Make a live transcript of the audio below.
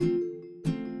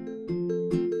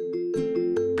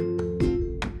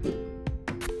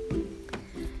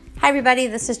Hi everybody,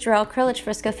 this is Jarrell Krillich,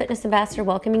 Frisco Fitness Ambassador,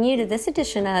 welcoming you to this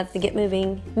edition of the Get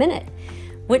Moving Minute,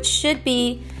 which should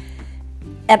be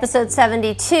episode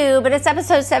 72, but it's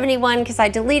episode 71 because I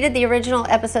deleted the original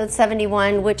episode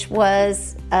 71, which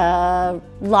was a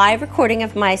live recording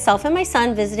of myself and my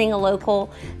son visiting a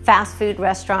local fast food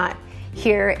restaurant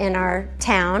here in our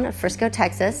town of Frisco,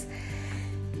 Texas.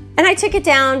 And I took it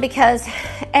down because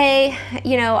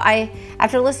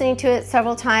after listening to it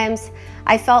several times,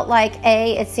 I felt like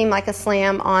it seemed like a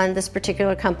slam on this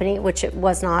particular company, which it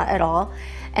was not at all.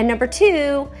 And number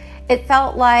two, it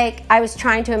felt like I was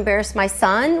trying to embarrass my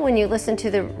son when you listen to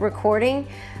the recording,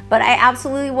 but I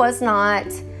absolutely was not.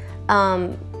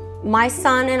 My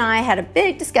son and I had a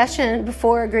big discussion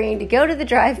before agreeing to go to the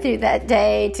drive-thru that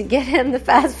day to get him the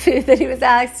fast food that he was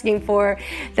asking for,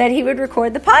 that he would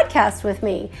record the podcast with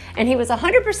me. And he was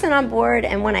 100% on board,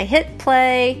 and when I hit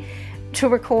play to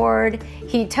record,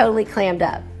 he totally clammed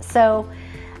up. So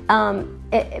I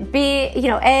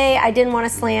didn't want to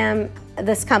slam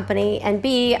this company, and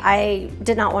B, I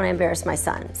did not want to embarrass my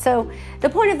son. So the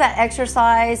point of that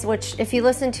exercise, which if you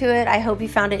listen to it, I hope you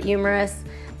found it humorous.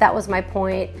 That was my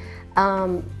point.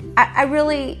 I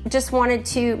really just wanted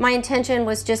to, my intention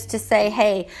was just to say,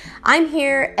 hey, I'm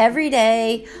here every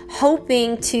day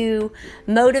hoping to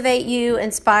motivate you,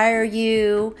 inspire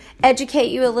you,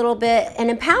 educate you a little bit, and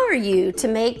empower you to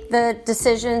make the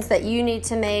decisions that you need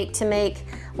to make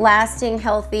lasting,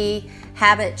 healthy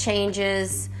habit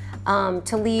changes,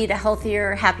 to lead a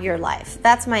healthier, happier life.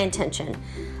 That's my intention.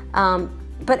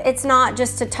 But it's not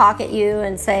just to talk at you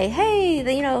and say, hey,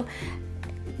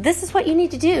 this is what you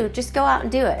need to do. Just go out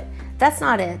and do it. That's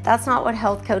not it. That's not what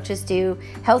health coaches do.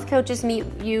 Health coaches meet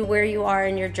you where you are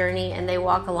in your journey, and they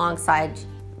walk alongside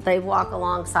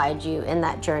you in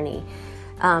that journey.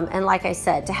 And like I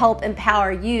said, to help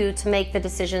empower you to make the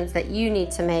decisions that you need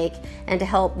to make, and to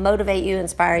help motivate you,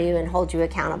 inspire you, and hold you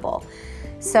accountable.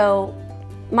 So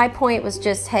my point was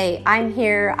just, hey, I'm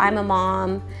here. I'm a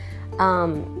mom.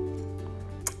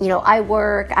 I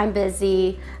work. I'm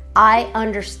busy. I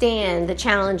understand the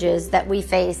challenges that we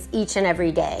face each and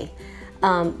every day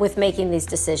with making these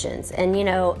decisions. And,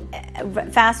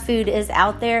 fast food is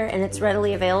out there and it's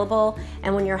readily available.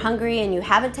 And when you're hungry and you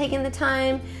haven't taken the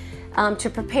time to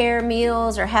prepare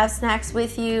meals or have snacks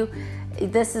with you,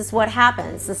 this is what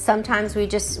happens. So sometimes we're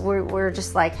just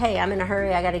like, hey, I'm in a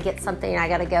hurry. I got to get something. I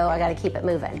got to go. I got to keep it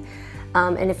moving.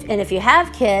 And if you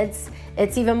have kids,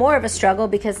 it's even more of a struggle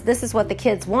because this is what the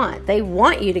kids want. They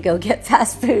want you to go get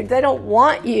fast food. They don't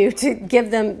want you to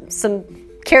give them some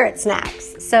carrot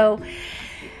snacks. So,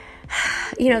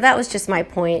 that was just my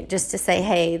point, just to say,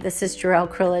 hey, this is Jarrell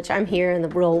Krillich. I'm here in the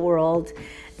real world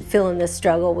feeling this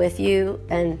struggle with you.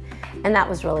 And that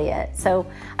was really it. So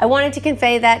I wanted to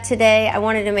convey that today. I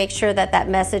wanted to make sure that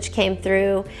message came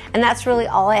through. And that's really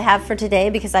all I have for today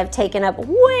because I've taken up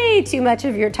way too much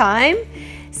of your time.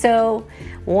 So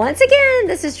once again,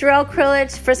 this is Jarrell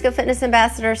Krillich, Frisco Fitness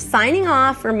Ambassador, signing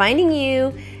off, reminding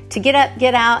you to get up,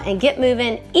 get out, and get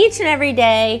moving each and every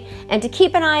day, and to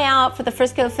keep an eye out for the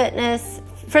Frisco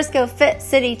Fit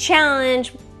City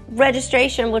Challenge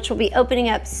registration, which will be opening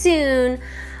up soon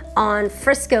on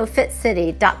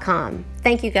friscofitcity.com.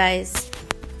 Thank you, guys.